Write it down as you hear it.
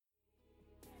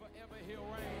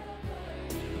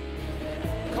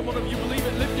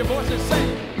In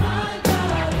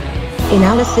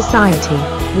our society,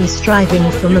 we're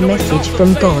striving from a message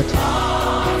from God.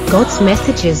 God's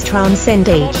messages transcend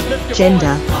age,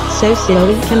 gender,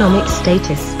 socio-economic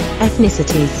status,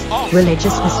 ethnicities,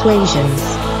 religious persuasions,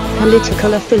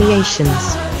 political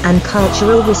affiliations, and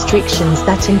cultural restrictions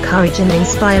that encourage and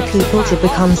inspire people to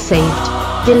become saved,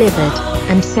 delivered,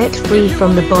 and set free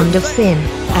from the bond of sin,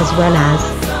 as well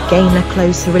as gain a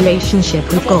closer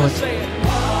relationship with God.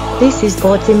 This is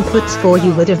God's Inputs for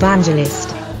You with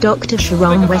Evangelist Dr.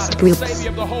 Sharon Westbrooks.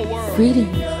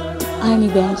 Greetings. I'm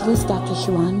Evangelist Dr.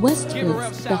 Sharon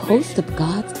Westbrooks, the host of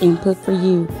God's Input for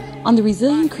You on the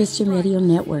Resilient Christian Radio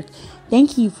Network.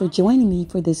 Thank you for joining me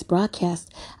for this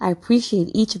broadcast. I appreciate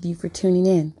each of you for tuning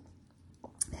in.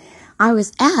 I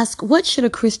was asked, what should a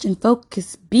Christian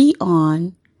focus be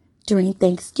on during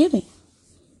Thanksgiving?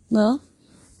 Well,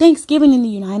 Thanksgiving in the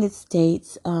United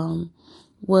States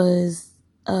was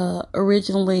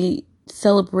originally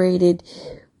celebrated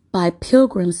by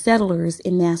pilgrim settlers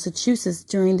in Massachusetts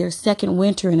during their second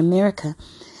winter in America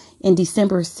in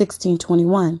December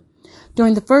 1621.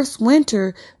 During the first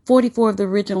winter, 44 of the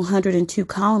original 102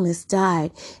 colonists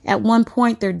died. At one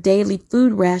point, their daily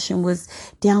food ration was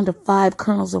down to 5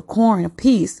 kernels of corn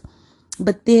apiece.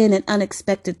 But then an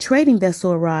unexpected trading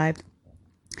vessel arrived,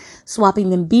 swapping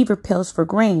them beaver pelts for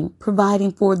grain,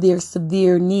 providing for their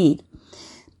severe need.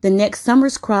 The next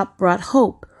summer's crop brought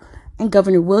hope, and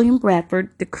Governor William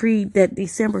Bradford decreed that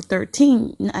December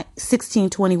 13,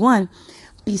 1621,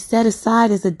 be set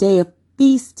aside as a day of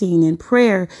feasting and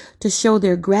prayer to show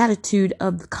their gratitude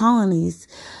of the colonies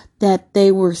that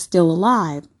they were still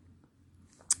alive.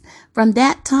 From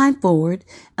that time forward,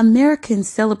 Americans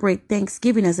celebrate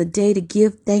Thanksgiving as a day to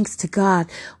give thanks to God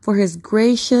for his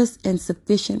gracious and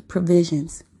sufficient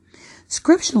provisions.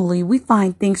 Scripturally, we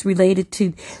find things related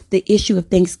to the issue of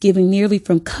Thanksgiving nearly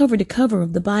from cover to cover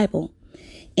of the Bible.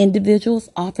 Individuals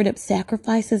offered up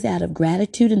sacrifices out of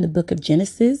gratitude in the book of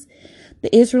Genesis.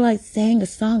 The Israelites sang a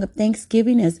song of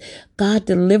thanksgiving as God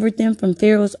delivered them from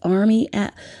Pharaoh's army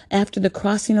after the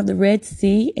crossing of the Red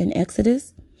Sea in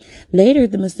Exodus. Later,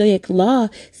 the Mosaic Law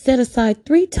set aside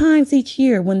 3 times each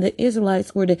year when the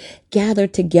Israelites were to gather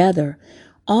together.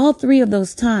 All 3 of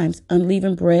those times,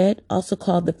 unleavened bread, also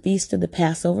called the Feast of the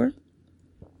Passover,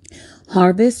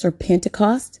 Harvest or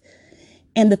Pentecost,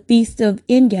 and the Feast of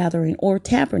Ingathering or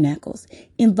Tabernacles,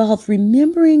 involved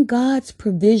remembering God's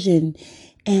provision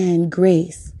and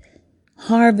grace.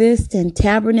 Harvest and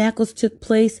Tabernacles took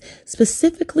place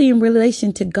specifically in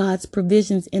relation to God's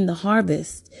provisions in the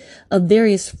harvest of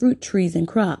various fruit trees and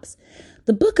crops.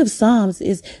 The book of Psalms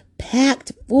is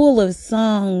packed full of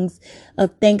songs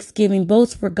of thanksgiving,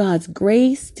 both for God's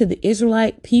grace to the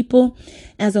Israelite people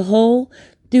as a whole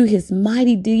through his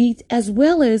mighty deeds, as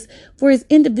well as for his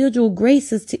individual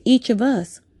graces to each of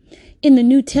us. In the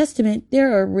New Testament,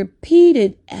 there are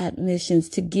repeated admonitions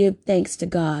to give thanks to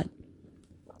God.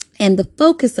 And the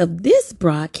focus of this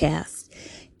broadcast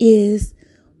is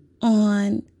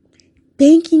on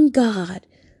thanking God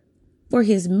for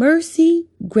his mercy,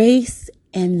 grace,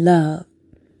 and love.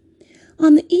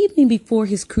 On the evening before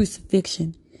his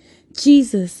crucifixion,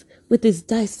 Jesus, with his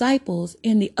disciples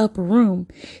in the upper room,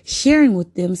 sharing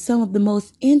with them some of the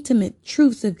most intimate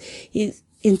truths of his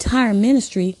entire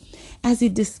ministry, as he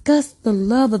discussed the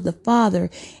love of the Father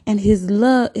and his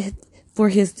love for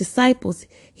his disciples,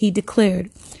 he declared,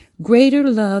 "Greater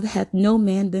love hath no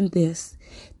man than this,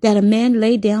 that a man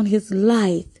lay down his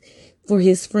life for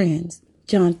his friends."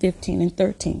 John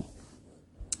 15:13.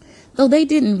 Though they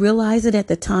didn't realize it at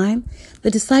the time,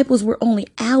 the disciples were only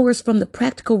hours from the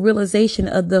practical realization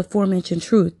of the aforementioned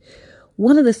truth.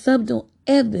 One of the subtle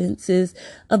evidences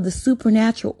of the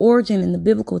supernatural origin in the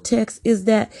biblical text is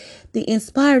that the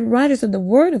inspired writers of the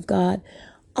Word of God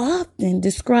often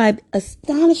describe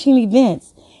astonishing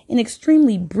events in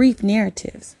extremely brief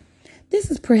narratives. This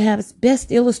is perhaps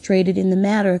best illustrated in the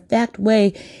matter-of-fact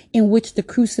way in which the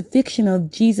crucifixion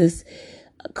of Jesus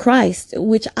Christ,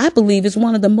 which I believe is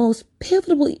one of the most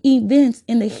pivotal events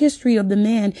in the history of the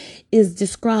man, is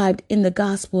described in the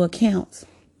gospel accounts.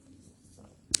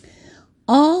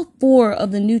 All 4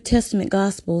 of the New Testament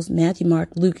Gospels, Matthew, Mark,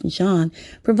 Luke, and John,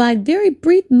 provide very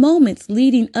brief moments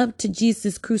leading up to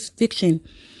Jesus' crucifixion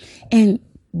and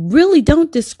really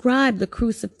don't describe the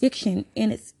crucifixion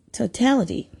in its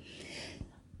totality.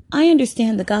 I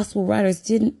understand the gospel writers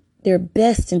didn't their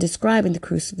best in describing the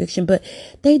crucifixion, but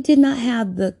they did not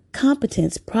have the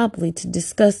competence probably to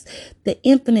discuss the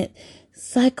infinite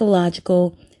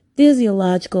psychological,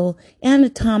 physiological,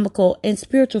 anatomical, and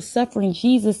spiritual suffering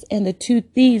Jesus and the 2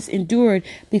 thieves endured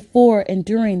before and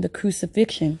during the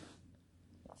crucifixion.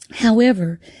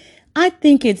 However, I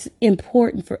think it's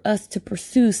important for us to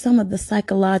pursue some of the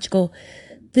psychological,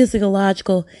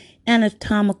 physiological,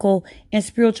 anatomical, and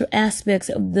spiritual aspects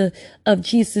of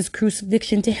Jesus'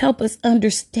 crucifixion to help us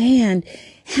understand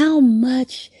how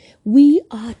much we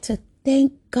ought to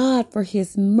thank God for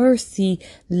his mercy,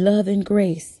 love, and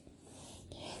grace.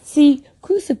 See,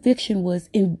 crucifixion was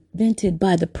invented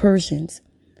by the Persians,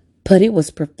 but it was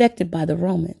perfected by the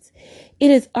Romans. It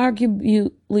is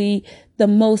arguably the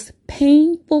most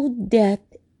painful death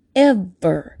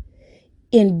ever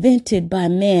invented by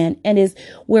man and is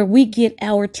where we get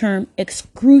our term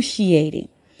excruciating.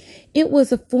 It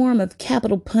was a form of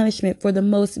capital punishment for the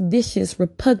most vicious,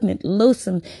 repugnant,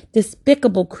 loathsome,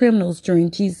 despicable criminals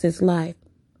during Jesus' life.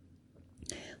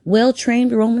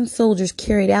 Well-trained Roman soldiers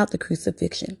carried out the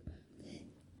crucifixion.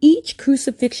 Each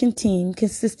crucifixion team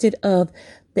consisted of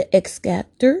the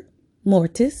executor,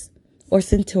 mortis, or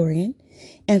centurion,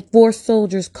 and 4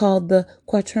 soldiers called the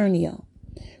quaternio.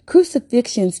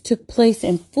 Crucifixions took place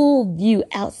in full view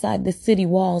outside the city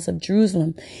walls of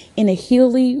Jerusalem in a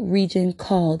hilly region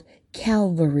called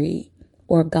Calvary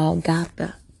or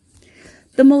Golgotha.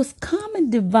 The most common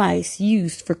device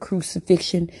used for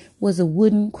crucifixion was a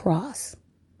wooden cross,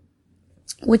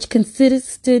 which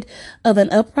consisted of an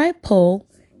upright pole,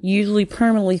 usually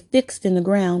permanently fixed in the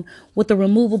ground, with a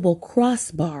removable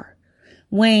crossbar,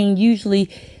 weighing usually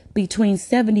between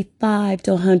 75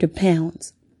 to 100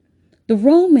 pounds. The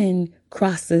Roman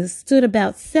crosses stood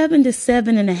about 7 to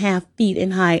 7.5 feet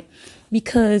in height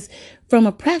because, from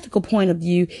a practical point of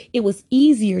view, it was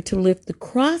easier to lift the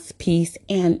cross piece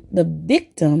and the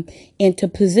victim into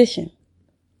position.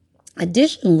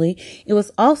 Additionally, it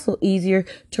was also easier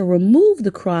to remove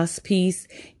the cross piece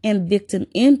and victim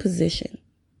in position.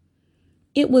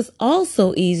 It was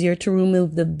also easier to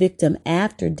remove the victim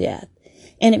after death,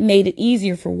 and it made it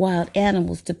easier for wild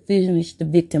animals to finish the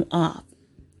victim off.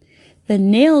 The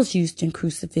nails used in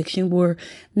crucifixion were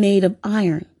made of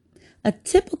iron. A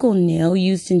typical nail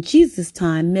used in Jesus'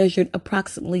 time measured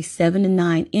approximately 7 to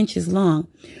 9 inches long,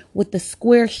 with a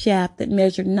square shaft that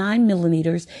measured 9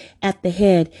 millimeters at the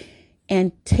head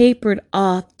and tapered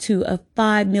off to a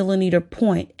 5 millimeter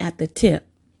point at the tip.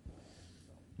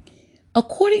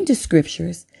 According to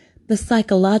scriptures, the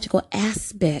psychological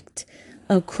aspect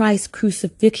of Christ's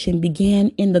crucifixion began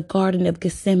in the Garden of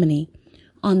Gethsemane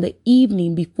on the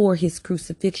evening before his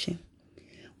crucifixion.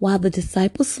 While the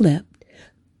disciples slept,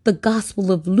 the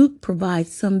Gospel of Luke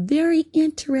provides some very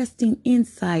interesting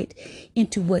insight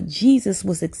into what Jesus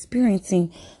was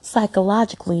experiencing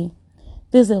psychologically,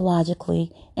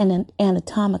 physiologically, and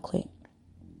anatomically.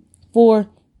 For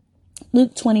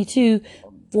Luke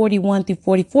 22:41 through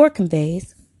 44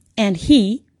 conveys, and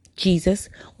he, Jesus,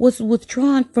 was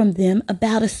withdrawn from them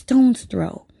about a stone's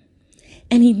throw.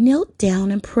 And he knelt down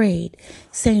and prayed,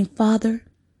 saying, Father,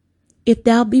 if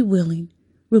thou be willing,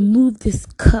 remove this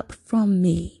cup from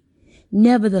me.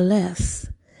 Nevertheless,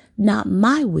 not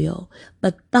my will,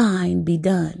 but thine be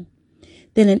done.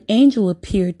 Then an angel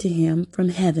appeared to him from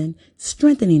heaven,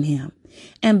 strengthening him.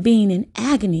 And being in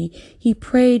agony, he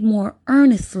prayed more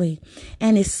earnestly,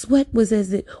 and his sweat was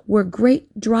as it were a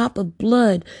great drop of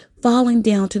blood falling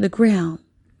down to the ground.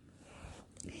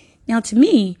 Now, to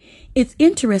me, it's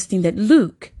interesting that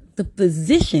Luke, the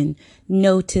physician,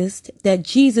 noticed that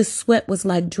Jesus' sweat was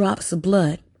like drops of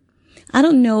blood. I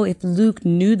don't know if Luke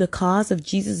knew the cause of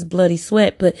Jesus' bloody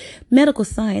sweat, but medical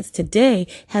science today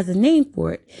has a name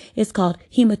for it. It's called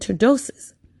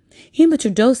hematidrosis.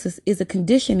 Hematidrosis is a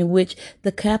condition in which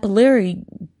the capillary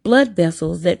blood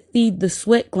vessels that feed the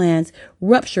sweat glands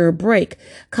rupture or break,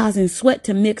 causing sweat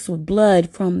to mix with blood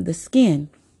from the skin.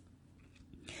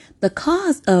 The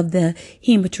cause of the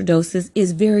hematidrosis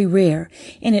is very rare,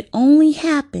 and it only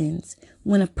happens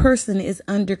when a person is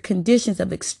under conditions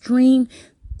of extreme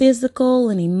physical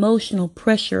and emotional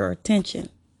pressure or tension.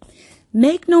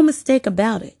 Make no mistake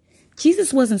about it.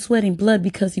 Jesus wasn't sweating blood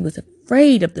because he was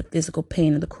afraid of the physical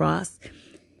pain of the cross.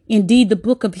 Indeed, the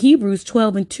book of Hebrews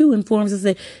 12:2 informs us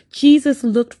that Jesus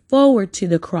looked forward to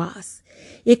the cross.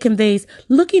 It conveys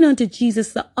looking unto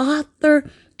Jesus, the author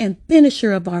and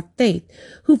finisher of our faith,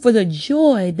 who for the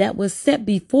joy that was set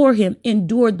before him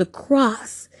endured the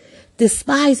cross,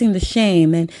 despising the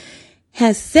shame, and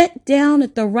has sat down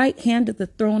at the right hand of the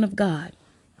throne of God.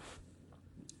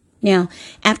 Now,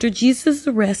 after Jesus'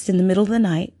 arrest in the middle of the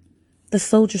night, the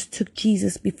soldiers took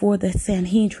Jesus before the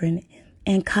Sanhedrin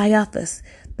and Caiaphas,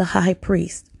 the high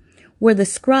priest, where the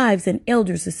scribes and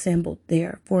elders assembled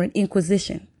there for an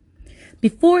inquisition.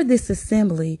 Before this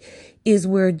assembly is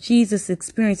where Jesus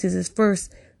experiences his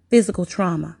first physical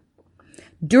trauma.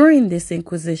 During this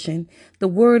inquisition, the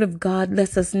word of God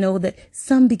lets us know that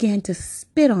some began to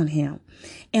spit on him,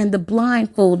 and they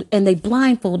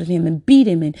blindfolded him and beat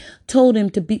him and told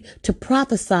him to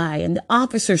prophesy, and the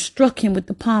officers struck him with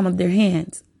the palm of their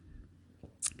hands.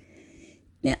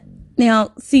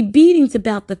 Now, see, beatings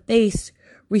about the face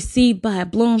received by a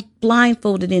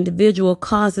blindfolded individual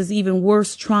causes even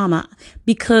worse trauma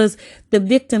because the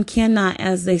victim cannot,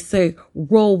 as they say,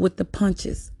 roll with the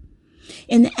punches.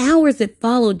 In the hours that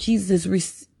followed, Jesus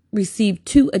received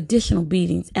 2 additional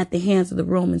beatings at the hands of the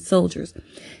Roman soldiers,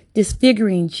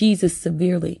 disfiguring Jesus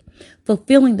severely,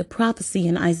 fulfilling the prophecy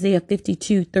in Isaiah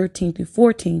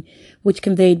 52:13-14, which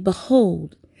conveyed,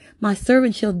 "Behold, my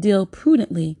servant shall deal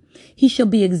prudently. He shall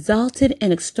be exalted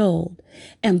and extolled,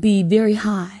 and be very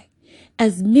high."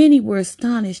 As many were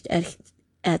astonished at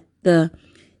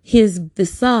his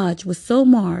visage was so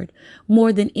marred,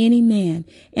 more than any man,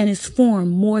 and his form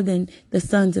more than the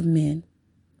sons of men.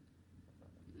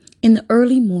 In the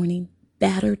early morning,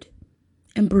 battered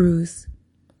and bruised,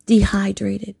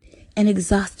 dehydrated and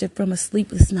exhausted from a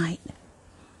sleepless night,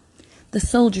 the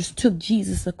soldiers took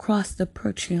Jesus across the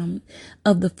portium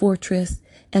of the fortress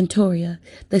Antonia,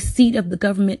 the seat of the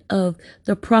government of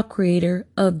the procurator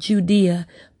of Judea,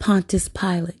 Pontius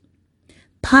Pilate.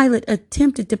 Pilate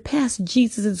attempted to pass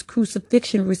Jesus'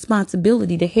 crucifixion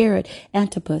responsibility to Herod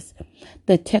Antipas,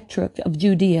 the tetrarch of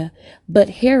Judea, but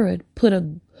Herod put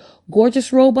a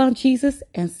gorgeous robe on Jesus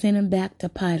and sent him back to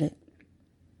Pilate.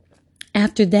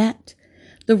 After that,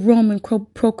 the Roman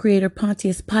procurator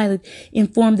Pontius Pilate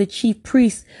informed the chief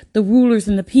priests, the rulers,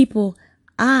 and the people,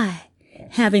 "I,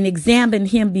 having examined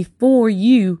him before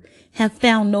you, have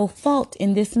found no fault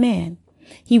in this man."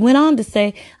 He went on to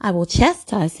say, "I will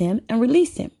chastise him and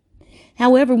release him."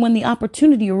 However, when the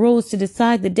opportunity arose to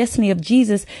decide the destiny of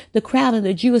Jesus, the crowd of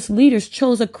the Jewish leaders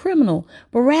chose a criminal,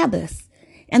 Barabbas.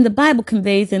 And the Bible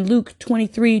conveys in Luke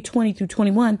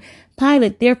 23:20-21,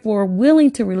 Pilate, therefore,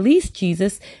 willing to release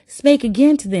Jesus, spake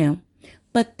again to them.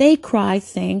 But they cried,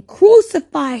 saying,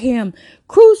 "Crucify him!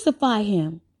 Crucify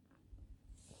him!"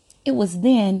 It was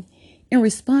then, in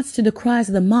response to the cries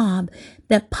of the mob,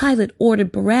 that Pilate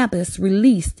ordered Barabbas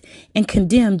released and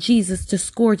condemned Jesus to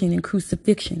scourging and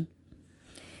crucifixion.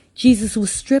 Jesus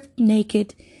was stripped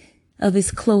naked of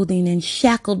his clothing and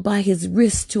shackled by his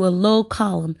wrists to a low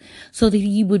column so that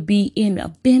he would be in a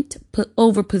bent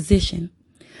over position.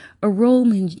 A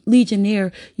Roman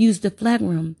legionnaire used the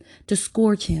flagrum to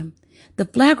scourge him. The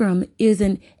flagrum is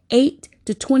an 8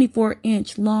 to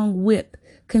 24-inch long whip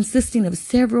consisting of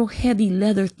several heavy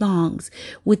leather thongs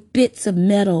with bits of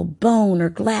metal, bone, or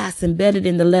glass embedded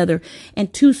in the leather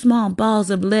and 2 small balls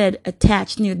of lead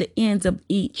attached near the ends of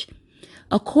each.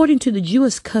 According to the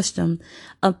Jewish custom,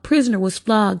 a prisoner was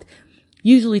flogged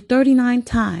usually 39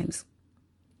 times,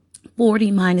 40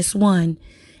 minus 1,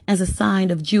 as a sign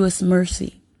of Jewish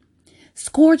mercy.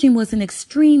 Scourging was an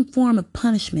extreme form of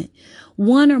punishment.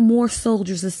 1 or more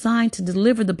soldiers assigned to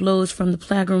deliver the blows from the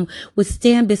flagrum would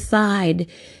stand beside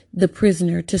the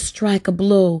prisoner to strike a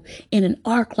blow in an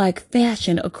arc-like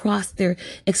fashion across their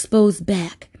exposed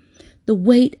back. The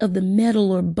weight of the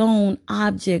metal or bone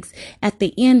objects at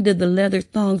the end of the leather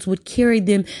thongs would carry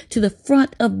them to the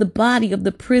front of the body of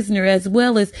the prisoner, as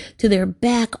well as to their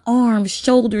back, arms,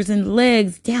 shoulders, and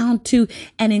legs, down to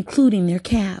and including their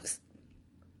calves.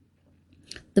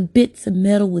 The bits of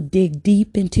metal would dig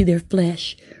deep into their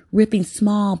flesh, ripping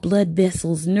small blood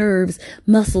vessels, nerves,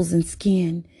 muscles, and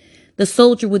skin. The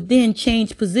soldier would then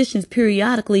change positions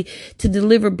periodically to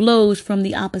deliver blows from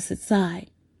the opposite side.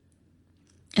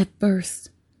 At first,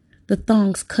 the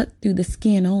thongs cut through the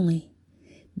skin only.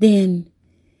 Then,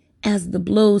 as the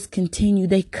blows continued,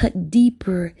 they cut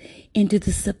deeper into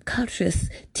the subcutaneous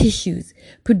tissues,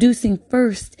 producing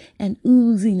first an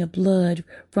oozing of blood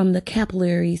from the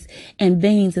capillaries and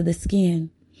veins of the skin,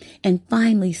 and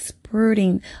finally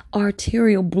spurting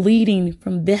arterial bleeding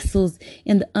from vessels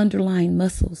in the underlying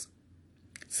muscles.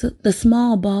 So the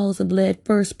small balls of lead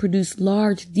first produced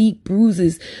large, deep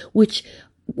bruises, which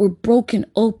were broken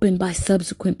open by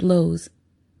subsequent blows.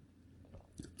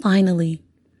 Finally,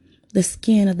 the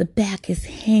skin of the back is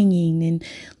hanging in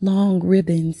long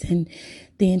ribbons, and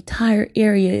the entire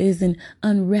area is an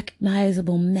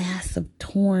unrecognizable mass of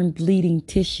torn, bleeding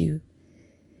tissue.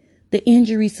 The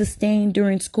injuries sustained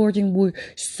during scourging were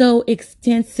so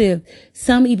extensive,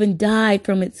 some even died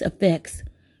from its effects.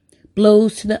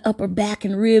 Blows to the upper back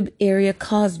and rib area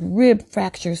caused rib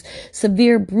fractures,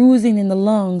 severe bruising in the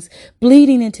lungs,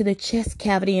 bleeding into the chest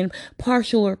cavity, and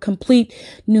partial or complete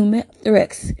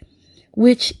pneumothorax,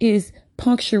 which is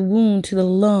puncture wound to the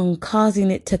lung,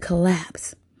 causing it to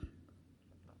collapse.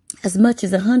 As much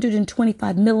as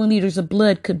 125 milliliters of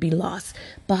blood could be lost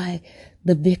by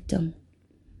the victim.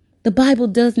 The Bible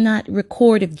does not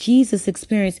record if Jesus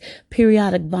experienced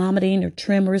periodic vomiting or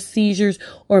tremors, seizures,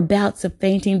 or bouts of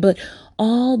fainting, but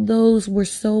all those were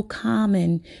so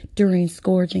common during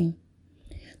scourging.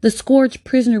 The scourged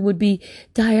prisoner would be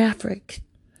diaphoretic,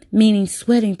 meaning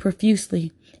sweating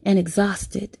profusely and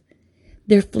exhausted,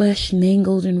 their flesh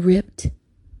mangled and ripped.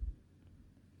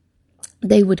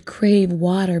 They would crave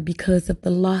water because of the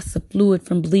loss of fluid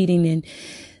from bleeding,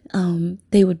 and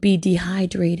they would be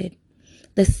dehydrated.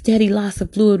 The steady loss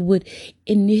of fluid would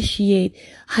initiate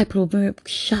hypovolemic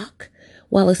shock,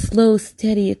 while a slow,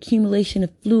 steady accumulation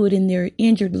of fluid in their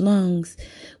injured lungs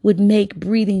would make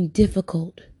breathing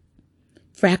difficult.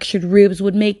 Fractured ribs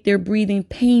would make their breathing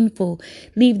painful,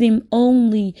 leave them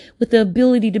only with the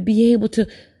ability to be able to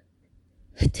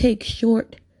take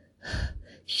short,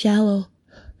 shallow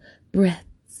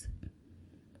breaths.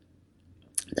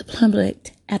 The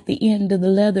plummet at the end of the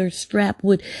leather strap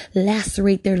would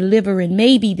lacerate their liver and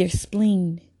maybe their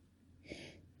spleen.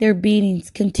 Their beatings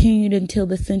continued until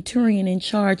the centurion in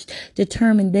charge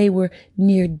determined they were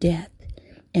near death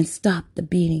and stopped the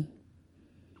beating.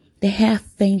 The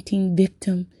half-fainting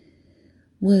victim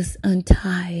was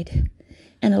untied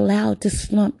and allowed to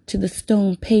slump to the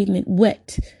stone pavement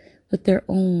wet with their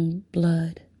own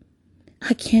blood.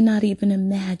 I cannot even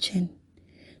imagine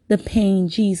the pain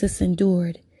Jesus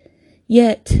endured.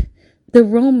 Yet the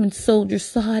Roman soldiers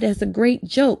saw it as a great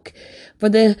joke for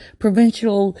the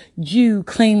provincial Jew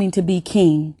claiming to be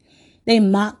king. They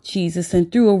mocked Jesus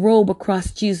and threw a robe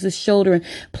across Jesus' shoulder and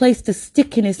placed a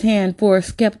stick in his hand for a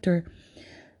scepter.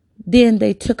 Then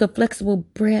they took a flexible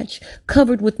branch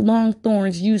covered with long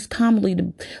thorns used commonly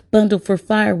to bundle for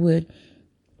firewood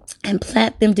and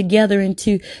plait them together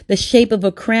into the shape of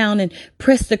a crown and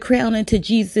pressed the crown into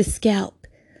Jesus' scalp.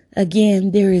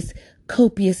 Again, there is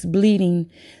copious bleeding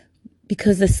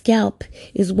because the scalp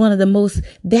is one of the most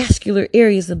vascular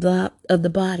areas of the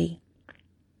body.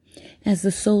 As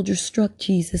the soldier struck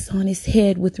Jesus on his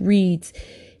head with reeds,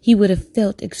 he would have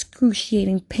felt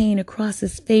excruciating pain across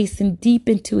his face and deep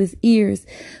into his ears,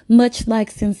 much like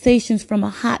sensations from a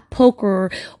hot poker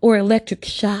or electric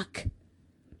shock.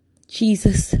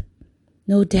 Jesus,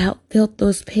 no doubt, felt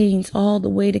those pains all the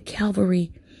way to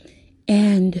Calvary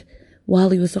and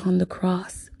while he was on the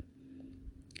cross.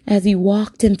 As he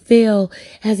walked and fell,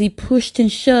 as he pushed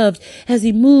and shoved, as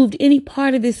he moved any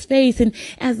part of his face, and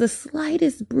as the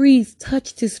slightest breeze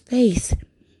touched his face,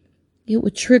 it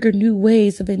would trigger new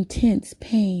waves of intense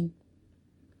pain.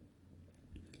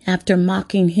 After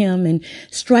mocking him and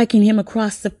striking him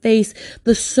across the face,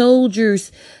 the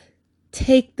soldiers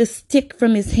take the stick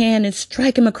from his hand and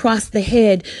strike him across the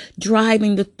head,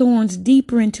 driving the thorns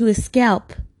deeper into his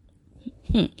scalp.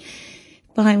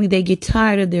 Finally, they get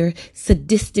tired of their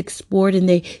sadistic sport and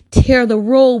they tear the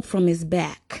robe from his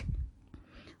back.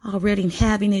 Already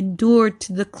having endured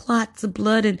to the clots of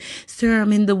blood and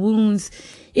serum in the wounds,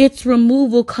 its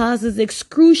removal causes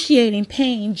excruciating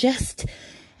pain, just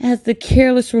as the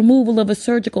careless removal of a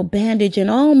surgical bandage, and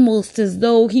almost as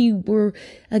though he were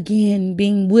again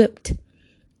being whipped.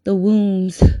 The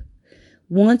wounds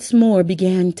once more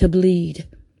began to bleed.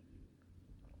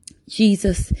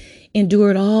 Jesus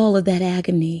endured all of that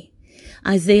agony.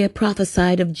 Isaiah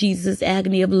prophesied of Jesus'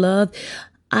 agony of love.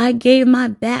 I gave my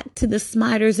back to the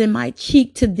smiters and my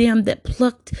cheek to them that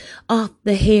plucked off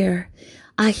the hair.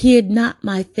 I hid not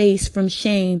my face from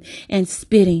shame and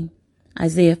spitting.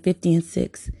 Isaiah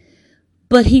 50:6.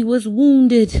 But he was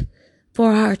wounded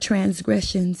for our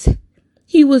transgressions.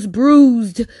 He was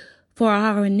bruised for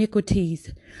our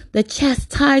iniquities. The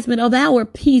chastisement of our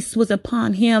peace was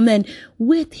upon him, and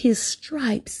with his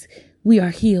stripes we are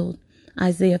healed.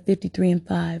 Isaiah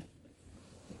 53:5.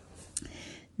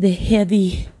 The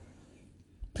heavy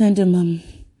pendulum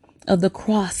of the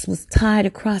cross was tied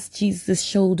across Jesus'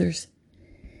 shoulders,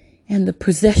 and the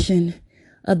procession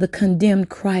of the condemned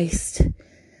Christ,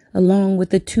 along with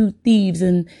the two thieves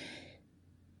and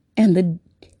the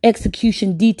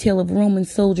execution detail of Roman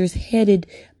soldiers headed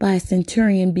by a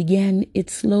centurion, began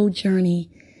its slow journey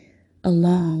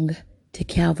along to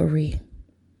Calvary.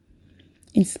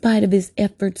 In spite of his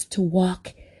efforts to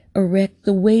walk erect,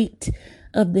 the weight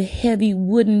of the heavy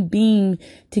wooden beam,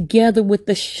 together with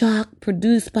the shock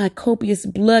produced by copious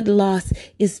blood loss,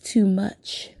 is too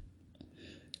much.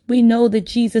 We know that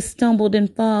Jesus stumbled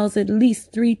and falls at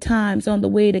least 3 times on the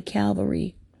way to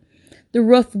Calvary. The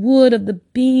rough wood of the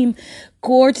beam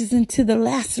gorges into the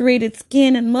lacerated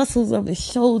skin and muscles of his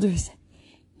shoulders.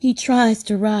 He tries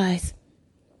to rise,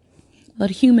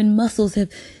 but human muscles have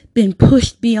been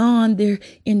pushed beyond their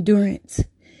endurance.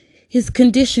 His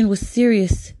condition was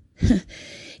serious.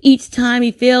 Each time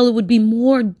he fell, it would be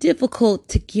more difficult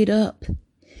to get up.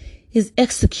 His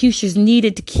executioners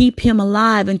needed to keep him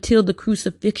alive until the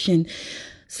crucifixion.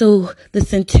 So the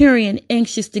centurion,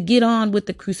 anxious to get on with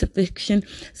the crucifixion,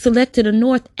 selected a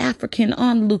North African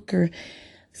onlooker,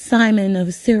 Simon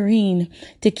of Cyrene,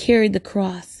 to carry the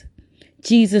cross.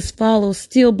 Jesus follows,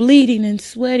 still bleeding and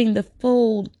sweating the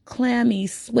cold, clammy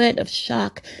sweat of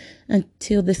shock,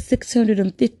 until the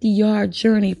 650-yard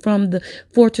journey from the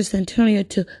fortress Antonia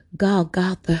to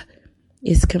Golgotha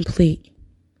is complete.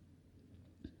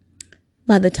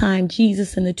 By the time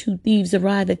Jesus and the two thieves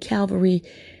arrive at Calvary,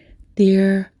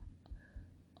 there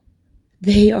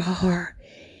they are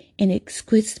in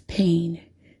exquisite pain,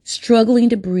 struggling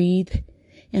to breathe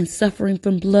and suffering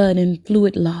from blood and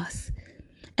fluid loss.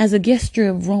 As a gesture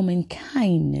of Roman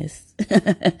kindness,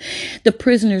 the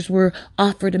prisoners were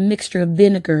offered a mixture of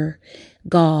vinegar,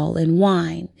 gall, and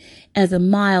wine as a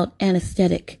mild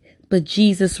anesthetic, but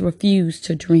Jesus refused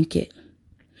to drink it.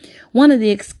 One of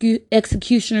the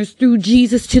executioners threw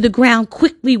Jesus to the ground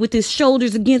quickly with his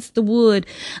shoulders against the wood.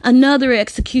 Another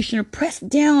executioner pressed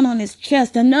down on his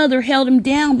chest. Another held him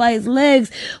down by his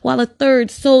legs, while a third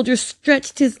soldier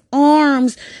stretched his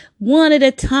arms one at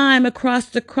a time across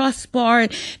the crossbar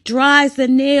and drives the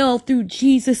nail through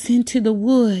Jesus into the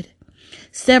wood,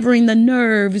 severing the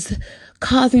nerves,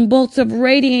 causing bolts of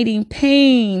radiating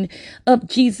pain up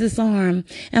Jesus' arm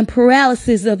and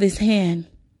paralysis of his hand.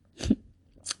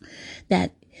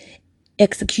 That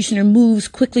executioner moves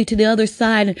quickly to the other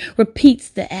side and repeats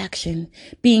the action,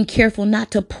 being careful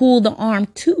not to pull the arm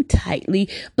too tightly,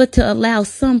 but to allow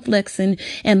some flexion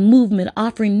and movement,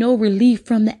 offering no relief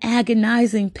from the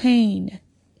agonizing pain.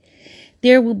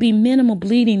 There will be minimal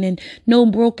bleeding and no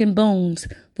broken bones,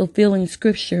 fulfilling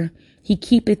scripture. He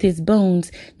keepeth his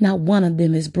bones, not one of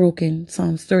them is broken.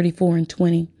 Psalms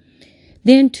 34:20.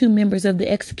 Then two members of the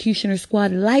executioner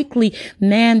squad lightly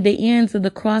manned the ends of the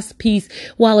cross piece,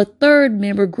 while a third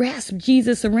member grasped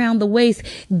Jesus around the waist,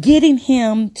 getting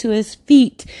him to his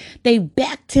feet. They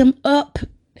backed him up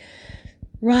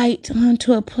right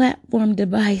onto a platform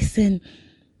device, and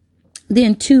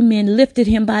then two men lifted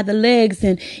him by the legs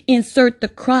and insert the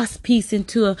cross piece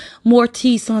into a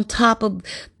mortise on top of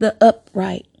the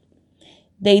upright.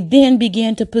 They then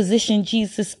began to position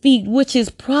Jesus' feet, which is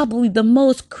probably the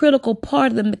most critical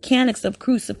part of the mechanics of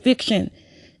crucifixion.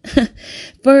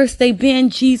 First, they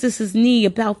bend Jesus' knee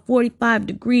about 45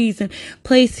 degrees and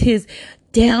place his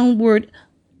downward,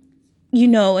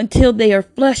 until they are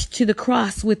flush to the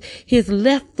cross, with his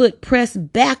left foot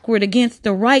pressed backward against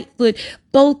the right foot,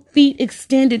 both feet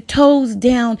extended, toes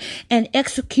down. An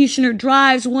executioner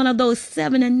drives one of those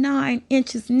 7 and 9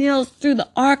 inches nails through the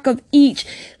arc of each,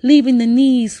 leaving the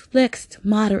knees flexed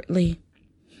moderately.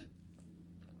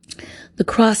 The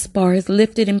crossbar is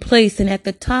lifted in place, and at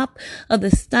the top of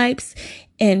the stipes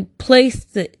and place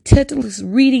the titulus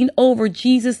reading over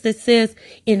Jesus that says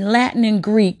in Latin and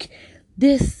Greek,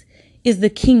 "This is the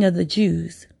King of the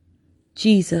Jews.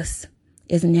 Jesus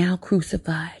is now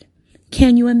crucified."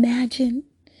 Can you imagine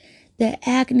the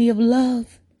agony of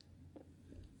love,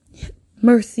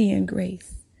 mercy, and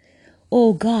grace?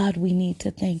 Oh God, we need to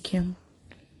thank him.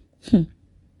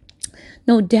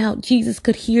 No doubt Jesus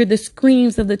could hear the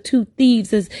screams of the two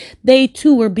thieves as they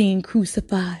too were being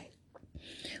crucified.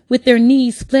 With their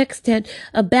knees flexed at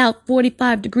about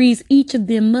 45 degrees, each of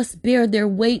them must bear their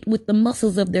weight with the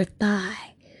muscles of their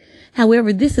thigh.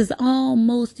 However, this is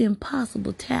almost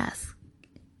impossible task.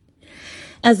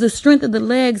 As the strength of the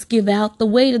legs give out, the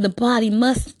weight of the body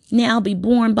must now be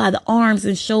borne by the arms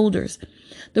and shoulders.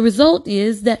 The result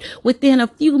is that within a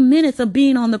few minutes of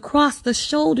being on the cross, the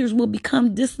shoulders will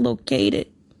become dislocated.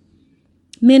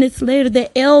 Minutes later,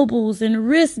 the elbows and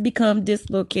wrists become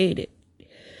dislocated.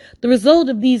 The result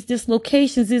of these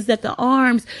dislocations is that the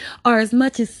arms are as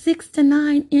much as 6 to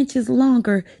 9 inches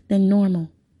longer than normal.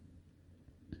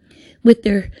 With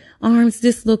their arms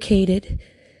dislocated,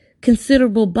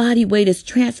 considerable body weight is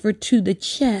transferred to the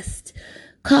chest,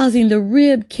 causing the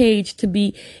rib cage to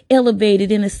be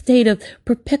elevated in a state of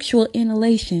perpetual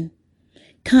inhalation.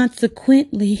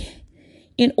 Consequently,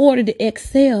 in order to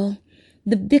exhale,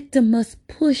 the victim must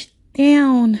push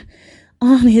down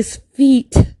on his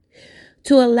feet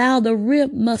to allow the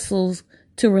rib muscles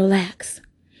to relax.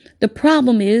 The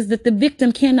problem is that the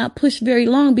victim cannot push very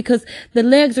long because the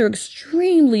legs are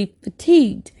extremely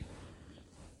fatigued.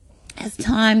 As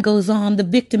time goes on, the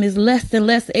victim is less and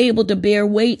less able to bear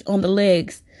weight on the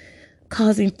legs,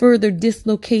 causing further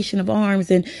dislocation of arms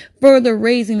and further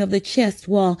raising of the chest,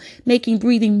 while making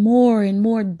breathing more and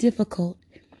more difficult.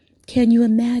 Can you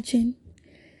imagine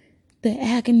the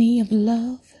agony of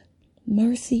love,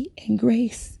 mercy, and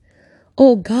grace?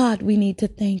 Oh God, we need to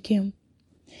thank him.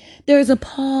 There's a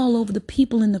pall over the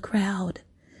people in the crowd.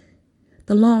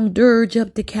 The long dirge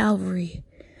up to Calvary.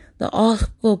 The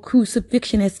awful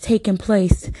crucifixion has taken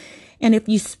place. And if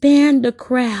you span the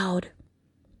crowd,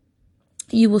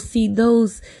 you will see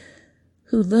those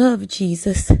who love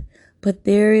Jesus. But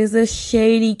there is a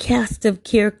shady cast of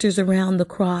characters around the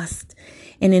cross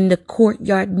and in the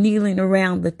courtyard kneeling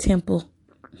around the temple.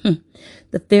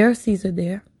 The Pharisees are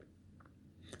there.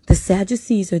 The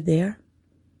Sadducees are there.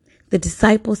 The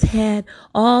disciples had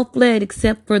all fled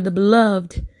except for the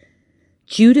beloved.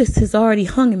 Judas has already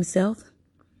hung himself.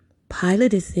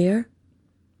 Pilate is there.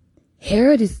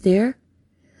 Herod is there.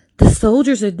 The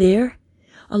soldiers are there.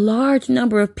 A large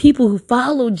number of people who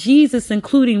followed Jesus,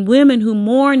 including women who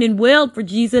mourned and wailed for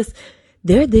Jesus,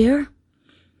 they're there.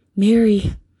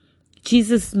 Mary,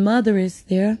 Jesus' mother, is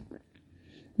there.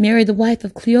 Mary, the wife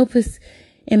of Cleophas,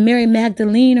 and Mary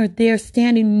Magdalene are there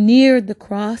standing near the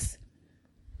cross.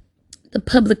 The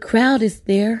public crowd is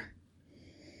there.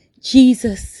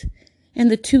 Jesus and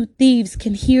the two thieves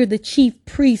can hear the chief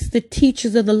priests, the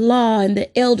teachers of the law, and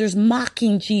the elders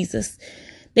mocking Jesus.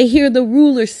 They hear the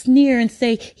ruler sneer and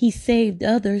say, he saved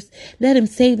others. Let him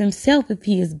save himself if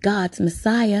he is God's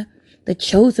Messiah, the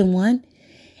chosen one.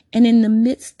 And in the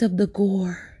midst of the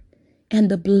gore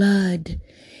and the blood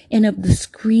and of the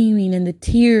screaming and the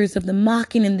tears, of the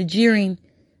mocking and the jeering,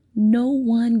 no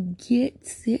one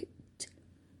gets it.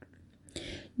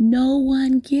 No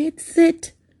one gets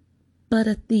it but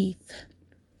a thief.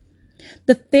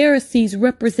 The Pharisees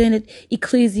represented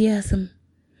ecclesiasm,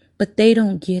 but they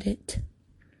don't get it.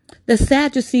 The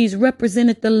Sadducees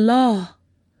represented the law,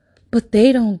 but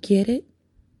they don't get it.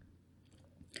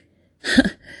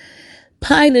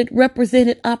 Pilate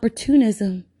represented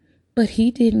opportunism, but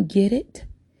he didn't get it.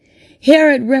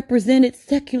 Herod represented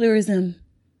secularism,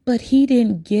 but he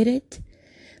didn't get it.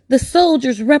 The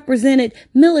soldiers represented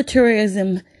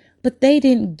militarism, but they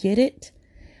didn't get it.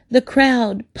 The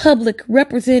crowd, public,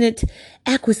 represented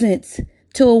acquiescence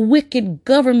to a wicked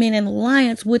government in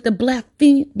alliance with a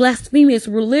blasphemous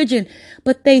religion,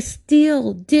 but they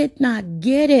still did not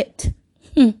get it.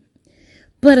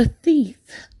 But a thief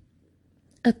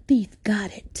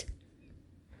got it.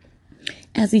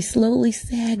 As he slowly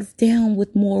sags down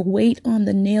with more weight on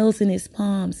the nails in his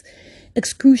palms,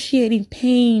 excruciating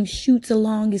pain shoots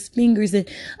along his fingers and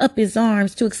up his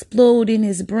arms to explode in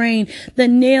his brain. The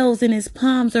nails in his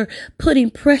palms are putting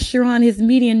pressure on his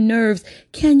median nerves.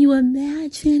 Can you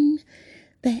imagine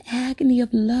the agony of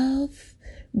love,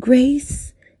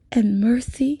 grace, and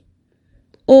mercy?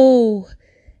 Oh,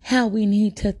 how we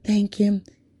need to thank him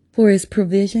for his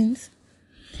provisions.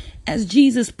 As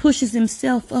Jesus pushes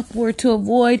himself upward to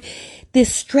avoid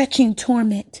this stretching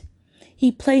torment,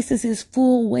 he places his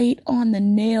full weight on the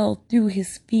nail through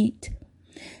his feet.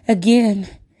 Again,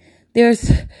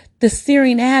 there's the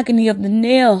searing agony of the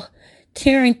nail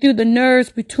tearing through the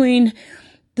nerves between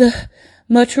the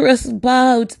mattress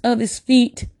bows of his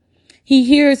feet. He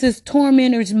hears his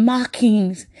tormentors'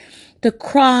 mockings, the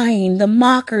crying, the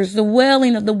mockers, the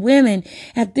wailing of the women.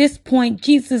 At this point,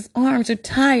 Jesus' arms are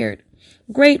tired.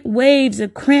 Great waves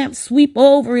of cramp sweep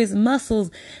over his muscles,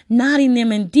 knotting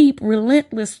them in deep,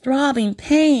 relentless, throbbing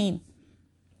pain.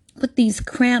 With these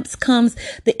cramps comes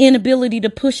the inability to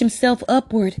push himself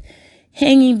upward.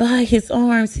 Hanging by his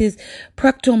arms, his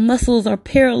pectoral muscles are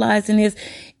paralyzed and his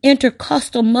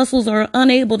intercostal muscles are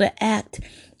unable to act.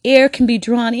 Air can be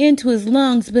drawn into his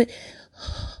lungs, but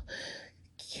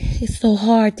it's so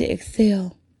hard to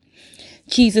exhale.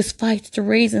 Jesus fights to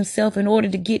raise himself in order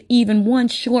to get even one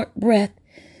short breath.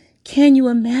 Can you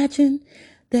imagine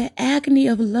the agony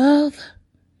of love?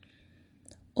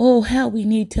 Oh, how we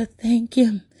need to thank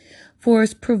him for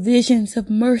his provisions of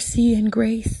mercy and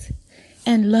grace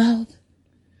and love.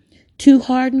 Two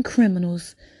hardened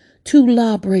criminals, two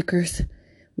lawbreakers,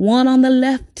 one on the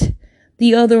left,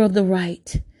 the other on the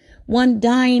right, one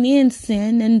dying in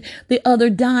sin and the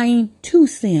other dying to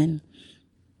sin.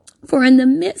 For in the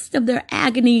midst of their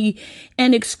agony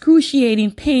and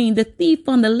excruciating pain, the thief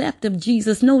on the left of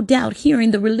Jesus, no doubt hearing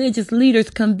the religious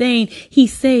leaders conveying, he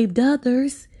saved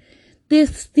others.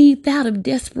 This thief, out of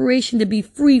desperation to be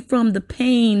free from the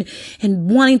pain and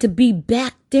wanting to be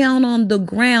back down on the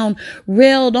ground,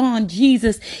 railed on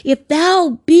Jesus. If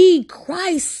thou be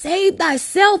Christ, save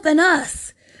thyself and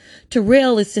us. To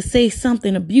rail is to say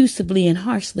something abusively and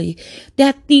harshly.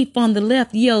 That thief on the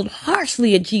left yelled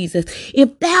harshly at Jesus,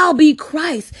 if thou be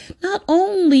Christ. Not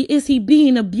only is he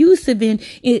being abusive,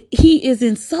 he is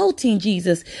insulting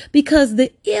Jesus, because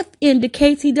the if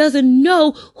indicates he doesn't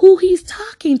know who he's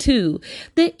talking to.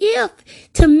 The if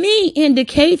to me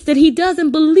indicates that he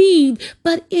doesn't believe,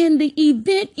 but in the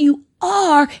event you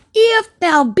if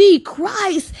thou be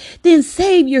Christ, then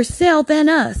save yourself and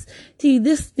us. See,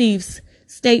 this thief's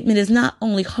statement is not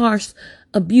only harsh,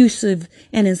 abusive,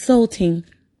 and insulting,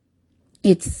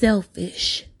 it's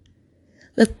selfish.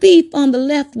 The thief on the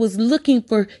left was looking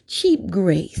for cheap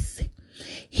grace.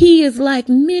 He is like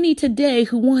many today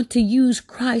who want to use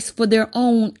Christ for their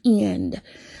own end.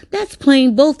 That's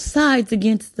playing both sides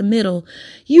against the middle.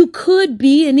 You could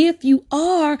be, and if you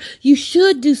are, you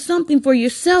should do something for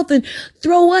yourself and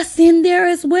throw us in there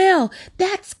as well.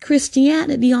 That's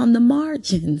Christianity on the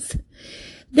margins.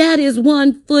 That is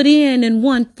 1 foot in and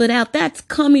 1 foot out. That's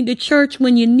coming to church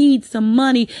when you need some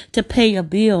money to pay a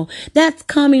bill. That's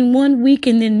coming 1 week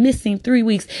and then missing 3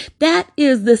 weeks. That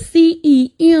is the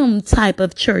CEM type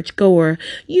of churchgoer.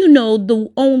 You know, the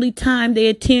only time they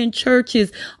attend church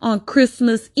is on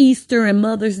Christmas, Easter, and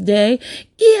Mother's Day.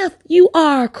 If you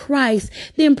are Christ,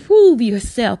 then prove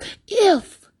yourself.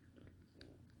 If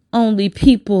only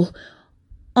people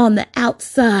on the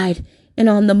outside and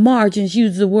on the margins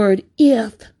use the word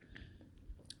if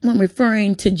when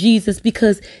referring to Jesus,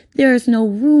 because there is no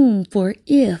room for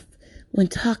if when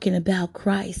talking about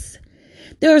Christ.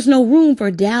 There is no room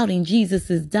for doubting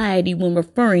Jesus' deity when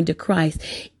referring to Christ.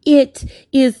 It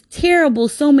is terrible.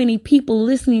 So many people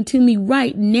listening to me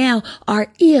right now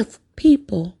are if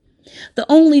people. The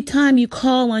only time you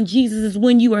call on Jesus is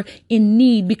when you are in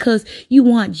need because you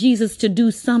want Jesus to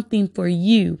do something for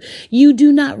you. You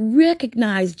do not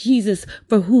recognize Jesus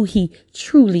for who he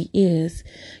truly is.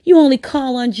 You only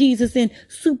call on Jesus in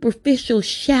superficial,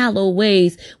 shallow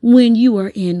ways when you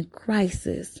are in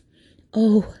crisis.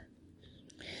 Oh,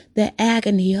 the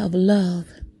agony of love.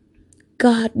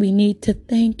 God, we need to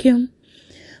thank him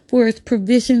for his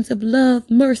provisions of love,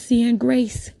 mercy, and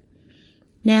grace.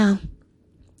 Now,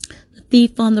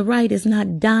 thief on the right is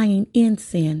not dying in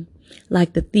sin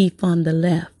like the thief on the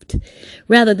left.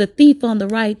 Rather, the thief on the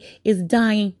right is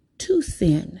dying to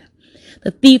sin.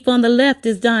 The thief on the left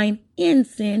is dying in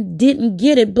sin, didn't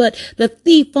get it, but the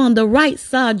thief on the right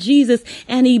saw Jesus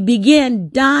and he began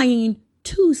dying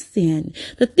to sin.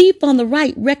 The thief on the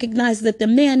right recognized that the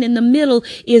man in the middle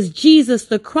is Jesus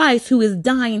the Christ who is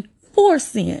dying for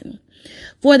sin.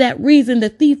 For that reason, the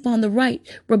thief on the right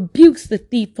rebukes the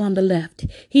thief on the left.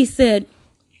 He said,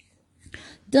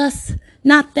 "Dost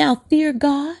not thou fear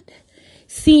God,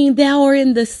 seeing thou art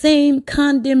in the same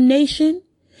condemnation?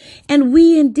 And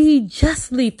we indeed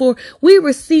justly, for we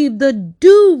receive the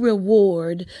due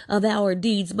reward of our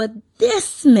deeds. But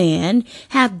this man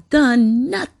hath done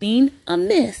nothing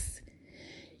amiss."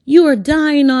 You are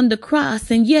dying on the cross,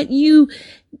 and yet you,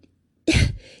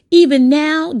 even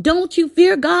now, don't you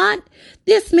fear God?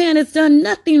 This man has done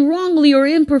nothing wrongly or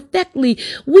imperfectly.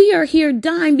 We are here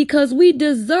dying because we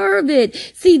deserve it.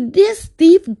 See, this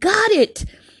thief got it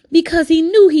because he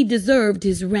knew he deserved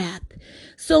his wrath.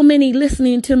 So many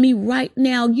listening to me right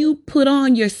now, you put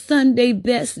on your Sunday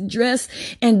best dress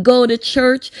and go to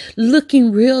church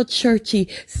looking real churchy,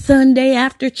 Sunday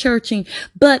after churching.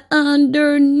 But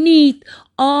underneath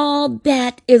all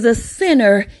that is a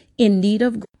sinner in need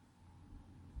of grace.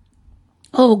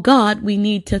 Oh God, we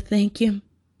need to thank him.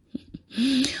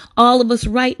 All of us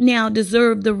right now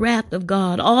deserve the wrath of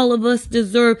God. All of us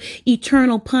deserve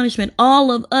eternal punishment. All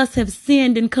of us have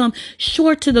sinned and come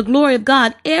short to the glory of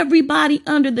God. Everybody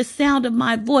under the sound of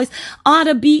my voice ought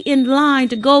to be in line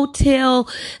to go to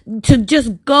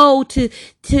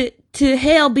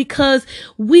hell because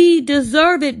we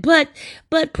deserve it. But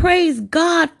praise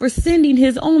God for sending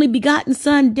his only begotten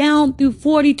son down through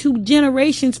 42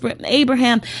 generations from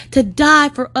Abraham to die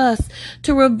for us,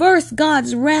 to reverse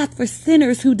God's wrath for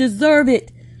sinners who deserve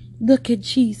it. Look at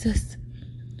Jesus.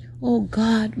 Oh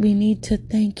God, we need to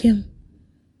thank him.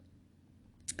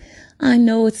 I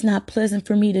know it's not pleasant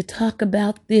for me to talk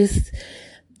about this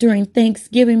during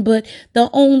Thanksgiving, but the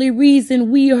only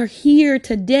reason we are here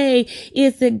today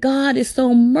is that God is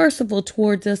so merciful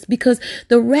towards us, because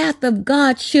the wrath of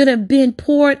God should have been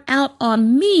poured out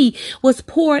on me, was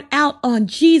poured out on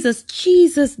Jesus.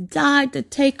 Jesus died to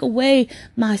take away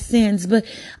my sins, but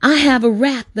I have a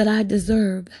wrath that I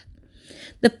deserve.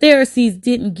 The Pharisees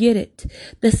didn't get it.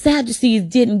 The Sadducees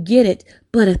didn't get it,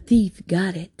 but a thief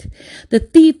got it. The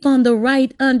thief on the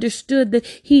right understood that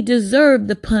he deserved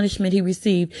the punishment he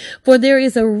received, for there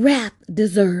is a wrath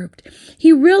deserved.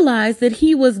 He realized that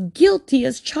he was guilty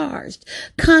as charged.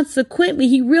 Consequently,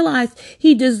 he realized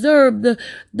he deserved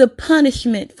the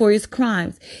punishment for his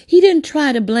crimes. He didn't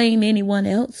try to blame anyone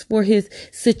else for his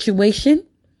situation,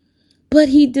 but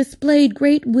he displayed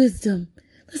great wisdom.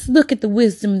 Let's look at the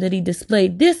wisdom that he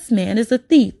displayed. This man is a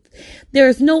thief. There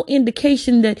is no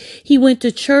indication that he went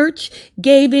to church,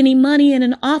 gave any money in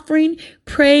an offering,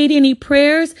 prayed any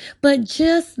prayers, but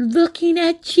just looking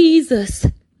at Jesus,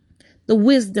 the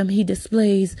wisdom he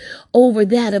displays over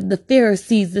that of the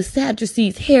Pharisees, the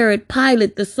Sadducees, Herod,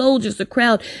 Pilate, the soldiers, the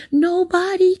crowd.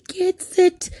 Nobody gets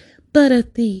it but a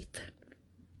thief.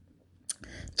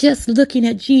 Just looking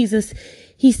at Jesus,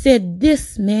 he said,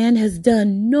 this man has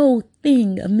done no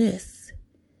thing amiss.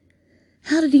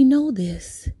 How did he know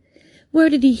this? Where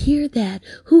did he hear that?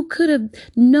 Who could have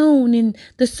known in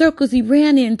the circles he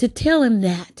ran in to tell him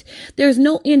that? There's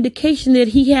no indication that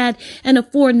he had a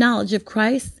foreknowledge of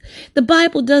Christ. The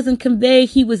Bible doesn't convey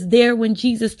he was there when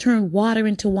Jesus turned water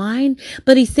into wine,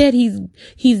 but he said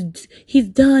he's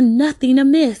done nothing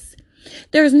amiss.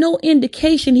 There's no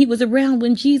indication he was around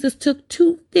when Jesus took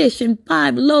 2 fish and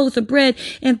 5 loaves of bread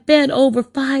and fed over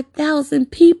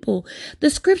 5,000 people.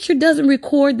 The scripture doesn't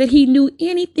record that he knew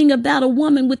anything about a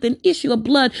woman with an issue of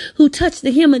blood who touched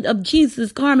the hem of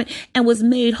Jesus' garment and was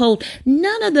made whole.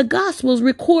 None of the gospels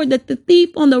record that the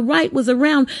thief on the right was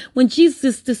around when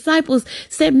Jesus' disciples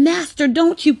said, Master,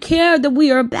 don't you care that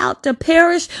we are about to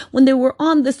perish, when they were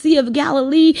on the Sea of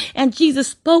Galilee and Jesus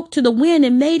spoke to the wind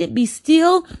and made it be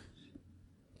still?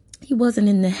 He wasn't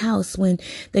in the house when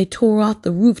they tore off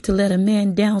the roof to let a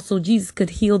man down so Jesus could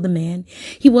heal the man.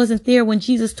 He wasn't there when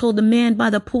Jesus told the man by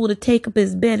the pool to take up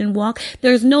his bed and walk.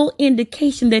 There's no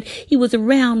indication that he was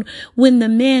around when the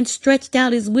man stretched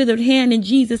out his withered hand and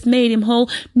Jesus made him whole.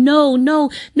 No,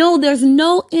 there's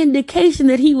no indication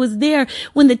that he was there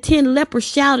when the 10 lepers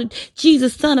shouted,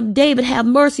 Jesus, Son of David, have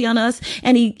mercy on us,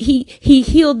 and he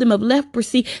healed them of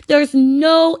leprosy. There's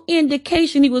no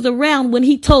indication he was around when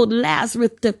he told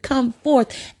Lazarus to come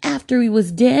forth after he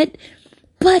was dead,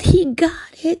 but he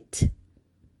got it.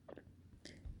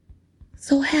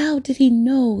 So how did he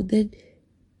know that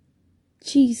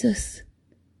Jesus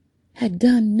had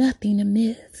done nothing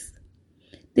amiss?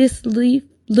 This thief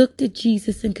looked at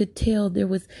Jesus and could tell there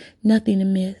was nothing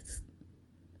amiss.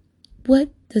 What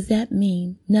does that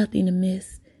mean, nothing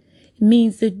amiss? It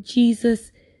means that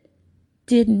Jesus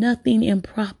did nothing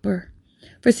improper.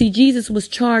 For see, Jesus was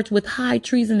charged with high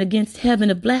treason against heaven,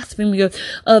 of blasphemy,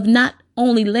 of not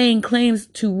only laying claims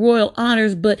to royal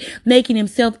honors, but making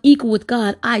himself equal with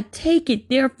God. I take it,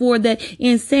 therefore, that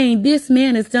in saying this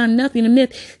man has done nothing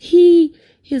amiss,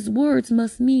 his words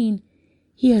must mean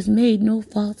he has made no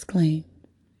false claim.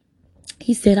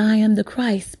 He said, I am the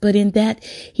Christ, but in that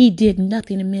he did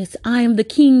nothing amiss. I am the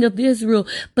King of Israel,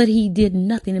 but he did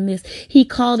nothing amiss. He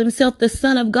called himself the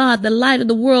Son of God, the light of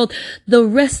the world, the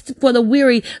rest for the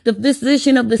weary, the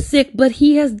physician of the sick, but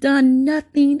he has done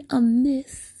nothing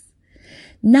amiss.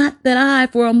 Not that I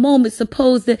for a moment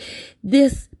suppose that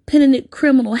this penitent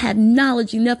criminal had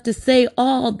knowledge enough to say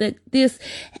all that this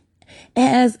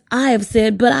as I have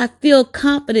said, but I feel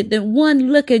confident that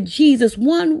one look at Jesus,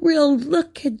 one real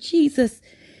look at Jesus,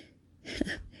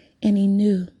 and he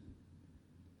knew.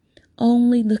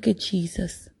 Only look at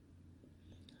Jesus.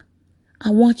 I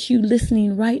want you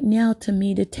listening right now to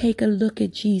me to take a look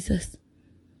at Jesus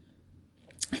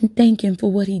and thank him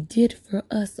for what he did for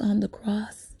us on the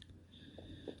cross.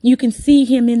 You can see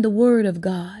him in the Word of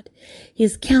God.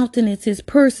 His countenance, his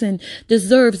person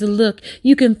deserves a look.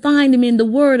 You can find him in the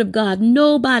Word of God.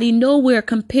 Nobody nowhere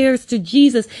compares to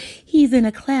Jesus. He's in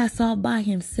a class all by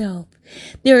himself.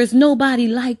 There is nobody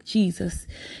like Jesus.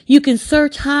 You can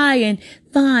search high and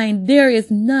find there is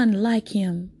none like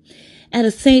him.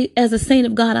 As a saint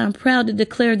of God, I'm proud to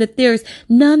declare that there's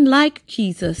none like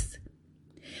Jesus.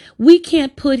 We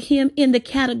can't put him in the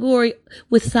category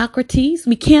with Socrates.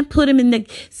 We can't put him in the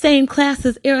same class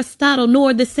as Aristotle,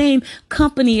 nor the same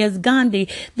company as Gandhi.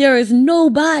 There is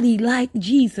nobody like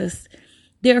Jesus.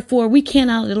 Therefore, we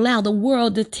cannot allow the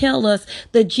world to tell us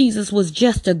that Jesus was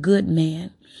just a good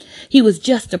man. He was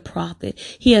just a prophet.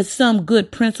 He has some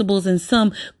good principles and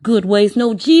some good ways.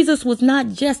 No, Jesus was not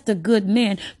just a good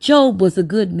man. Job was a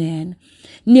good man.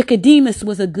 Nicodemus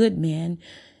was a good man.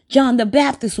 John the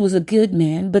Baptist was a good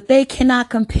man, but they cannot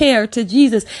compare to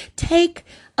Jesus. Take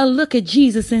a look at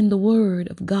Jesus in the Word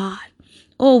of God.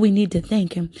 Oh, we need to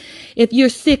thank him. If you're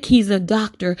sick, he's a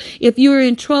doctor. If you're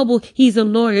in trouble, he's a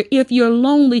lawyer. If you're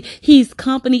lonely, he's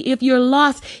company. If you're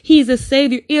lost, he's a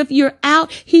savior. If you're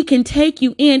out, he can take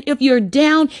you in. If you're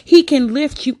down, he can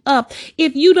lift you up.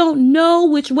 If you don't know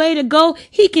which way to go,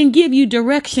 he can give you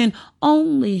direction.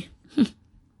 Only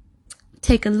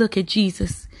take a look at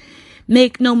Jesus.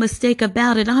 Make no mistake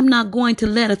about it. I'm not going to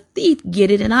let a thief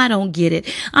get it and I don't get it.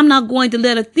 I'm not going to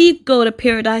let a thief go to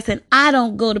paradise and I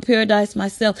don't go to paradise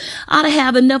myself. I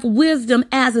have enough wisdom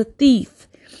as a thief.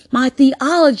 My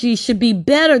theology should be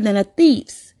better than a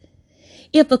thief's.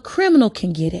 If a criminal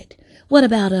can get it, what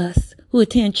about us who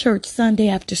attend church Sunday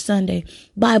after Sunday,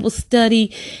 Bible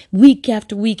study week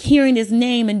after week, hearing his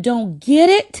name and don't get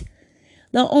it?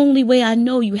 The only way I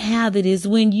know you have it is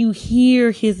when you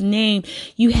hear his name,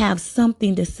 you have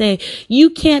something to say. You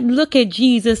can't look at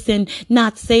Jesus and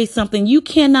not say something. You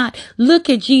cannot look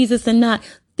at Jesus and not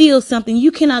feel something.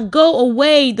 You cannot go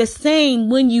away the same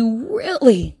when you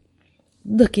really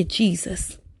look at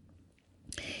Jesus.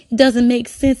 It doesn't make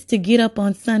sense to get up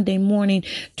on Sunday morning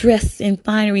dressed in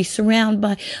finery, surrounded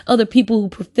by other people who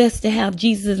profess to have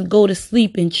Jesus and go to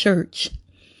sleep in church.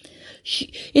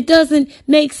 It doesn't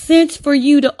make sense for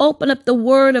you to open up the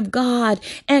Word of God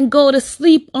and go to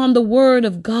sleep on the Word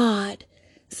of God.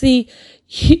 See,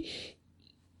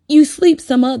 you sleep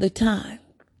some other time.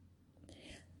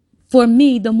 For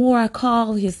me, the more I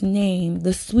call his name,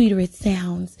 the sweeter it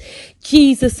sounds.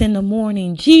 Jesus in the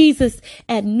morning, Jesus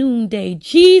at noonday,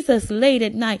 Jesus late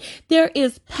at night. There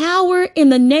is power in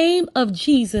the name of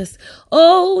Jesus.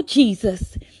 Oh,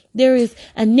 Jesus. There is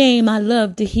a name I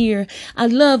love to hear. I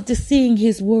love to sing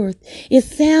his word. It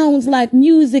sounds like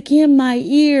music in my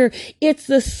ear. It's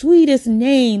the sweetest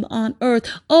name on earth.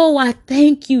 Oh, I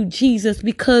thank you, Jesus,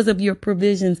 because of your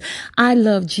provisions. I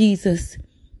love Jesus.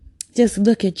 Just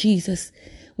look at Jesus.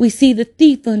 We see the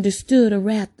thief understood, a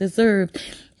wrath deserved,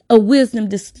 a wisdom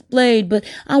displayed. But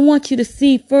I want you to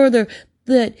see further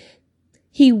that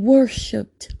he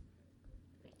worshiped.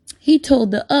 He told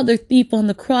the other thief on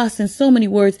the cross in so many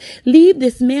words, leave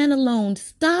this man alone.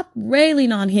 Stop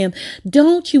railing on him.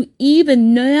 Don't you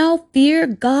even now fear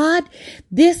God?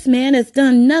 This man has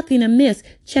done nothing amiss.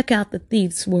 Check out the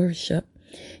thief's worship.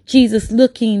 Just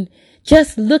looking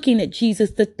at Jesus,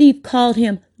 the thief called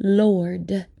him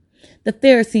Lord. The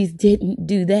Pharisees didn't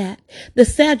do that. The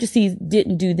Sadducees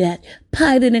didn't do that.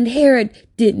 Pilate and Herod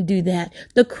didn't do that.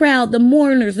 The crowd, the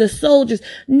mourners, the soldiers,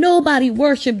 nobody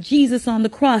worshiped Jesus on the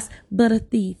cross but a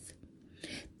thief.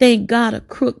 Thank God a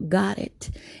crook got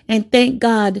it. And thank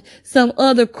God some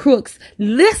other crooks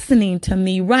listening to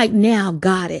me right now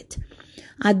got it.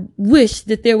 I wish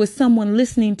that there was someone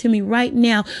listening to me right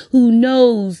now who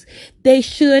knows they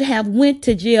should have went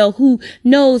to jail, who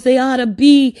knows they ought to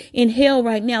be in hell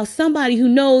right now. Somebody who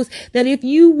knows that if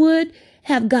you would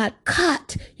have got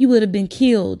caught, you would have been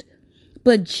killed.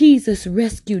 But Jesus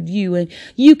rescued you, and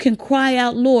you can cry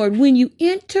out, Lord, when you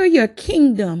enter your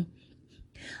kingdom.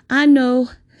 I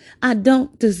know I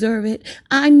don't deserve it.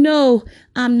 I know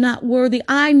I'm not worthy.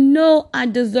 I know I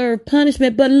deserve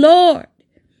punishment, but Lord,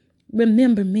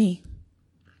 remember me.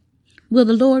 Will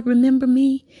the Lord remember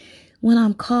me when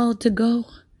I'm called to go?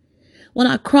 When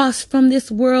I cross from this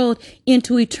world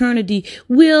into eternity,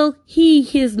 will he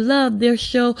his love there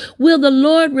show? Will the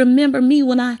Lord remember me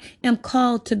when I am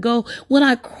called to go? When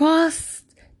I cross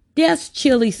death's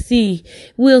chilly sea,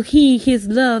 will he his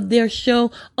love there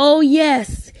show? Oh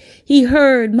yes, he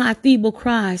heard my feeble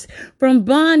cries. From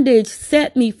bondage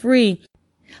set me free.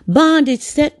 Bondage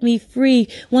set me free.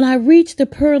 When I reach the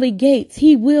pearly gates,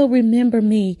 he will remember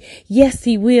me. Yes,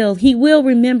 he will. He will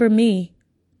remember me.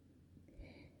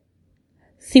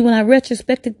 See, when I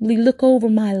retrospectively look over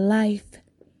my life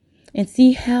and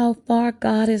see how far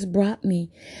God has brought me,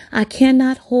 I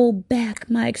cannot hold back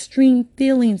my extreme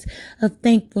feelings of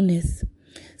thankfulness.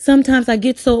 Sometimes I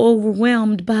get so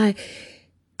overwhelmed by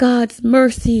God's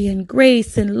mercy and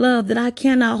grace and love that I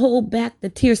cannot hold back the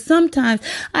tears. Sometimes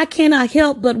I cannot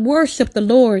help but worship the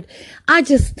Lord. I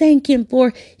just thank him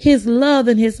for his love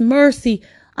and his mercy.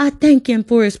 I thank him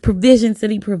for his provisions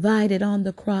that he provided on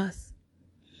the cross.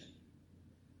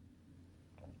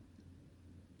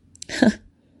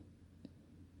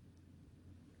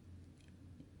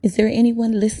 Is there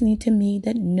anyone listening to me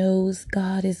that knows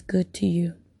God is good to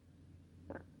you?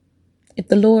 If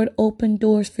the Lord opened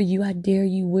doors for you, I dare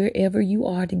you, wherever you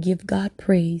are, to give God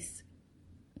praise.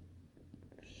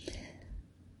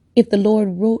 If the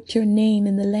Lord wrote your name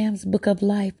in the Lamb's Book of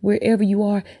Life, wherever you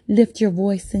are, lift your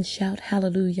voice and shout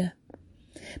hallelujah.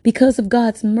 Because of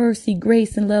God's mercy,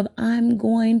 grace, and love, I'm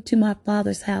going to my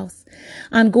Father's house.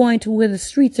 I'm going to where the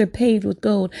streets are paved with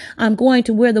gold. I'm going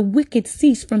to where the wicked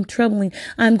cease from troubling.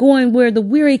 I'm going where the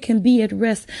weary can be at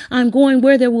rest. I'm going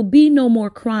where there will be no more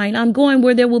crying. I'm going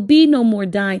where there will be no more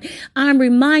dying. I'm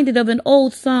reminded of an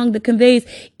old song that conveys,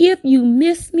 if you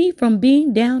miss me from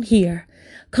being down here,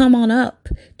 come on up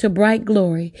to bright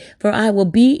glory, for I will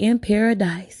be in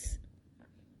paradise.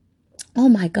 Oh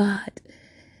my God.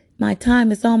 My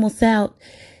time is almost out.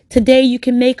 Today you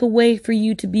can make a way for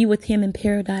you to be with him in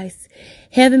paradise.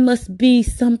 Heaven must be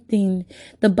something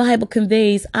the Bible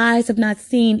conveys. Eyes have not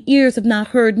seen, ears have not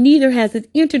heard, neither has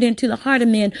it entered into the heart of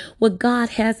man what God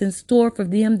has in store for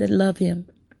them that love him.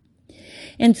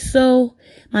 And so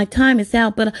my time is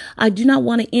out, but I do not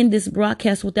want to end this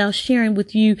broadcast without sharing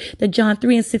with you that John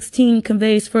 3:16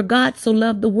 conveys, for God so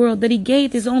loved the world that he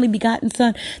gave his only begotten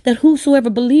son, that whosoever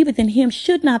believeth in him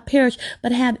should not perish,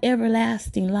 but have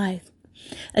everlasting life.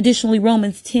 Additionally,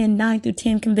 Romans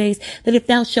 10:9-10 conveys that if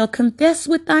thou shalt confess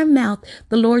with thy mouth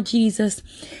the Lord Jesus,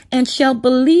 and shalt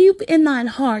believe in thine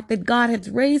heart that God hath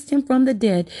raised him from the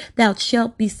dead, thou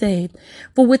shalt be saved.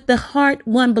 For with the heart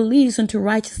one believes unto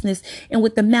righteousness, and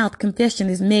with the mouth confession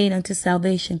is made unto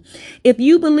salvation. If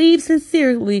you believe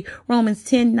sincerely, Romans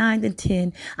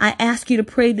 10:9-10, I ask you to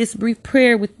pray this brief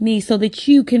prayer with me so that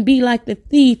you can be like the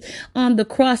thief on the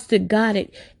cross that got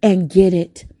it and get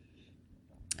it.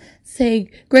 Say,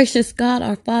 gracious God,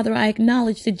 our Father, I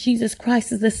acknowledge that Jesus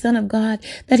Christ is the Son of God,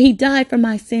 that he died for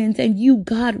my sins, and you,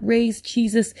 God, raised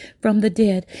Jesus from the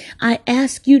dead. I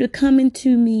ask you to come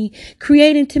into me,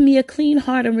 create into me a clean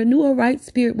heart and renew a right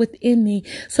spirit within me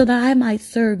so that I might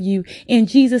serve you. In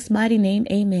Jesus' mighty name,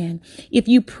 amen. If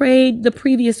you prayed the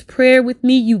previous prayer with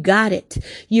me, you got it.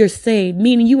 You're saved,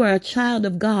 meaning you are a child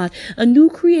of God, a new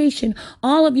creation.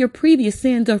 All of your previous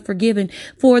sins are forgiven.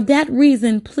 For that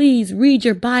reason, please read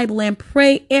your Bible and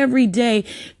pray every day.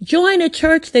 Join a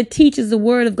church that teaches the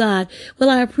word of God. Well,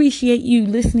 I appreciate you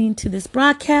listening to this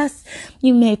broadcast.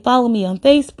 You may follow me on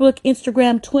Facebook,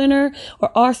 Instagram, Twitter, or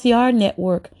RCR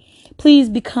Network. Please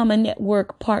become a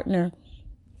network partner.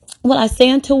 Well, I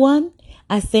say unto one,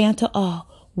 I say unto all,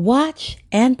 watch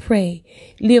and pray.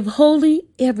 Live holy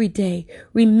every day.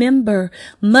 Remember,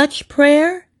 much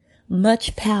prayer,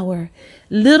 much power.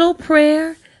 Little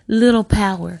prayer, little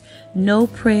power. No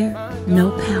prayer,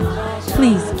 no power.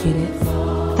 Please get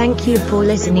it. Thank you for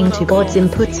listening to God's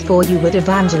Inputs for You with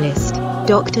Evangelist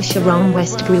Dr. Sharon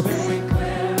Westbrooks.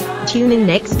 Tune in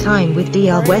next time with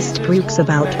Dr. Westbrooks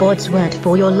about God's Word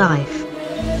for your life.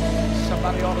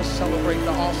 Somebody ought to celebrate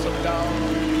the awesome God.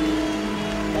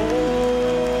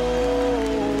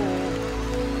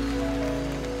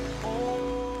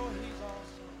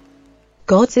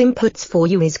 God's Inputs for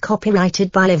You is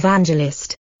copyrighted by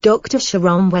Evangelist Dr.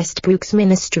 Sharon Westbrooks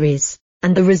Ministries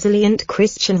and the Resilient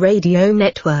Christian Radio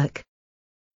Network.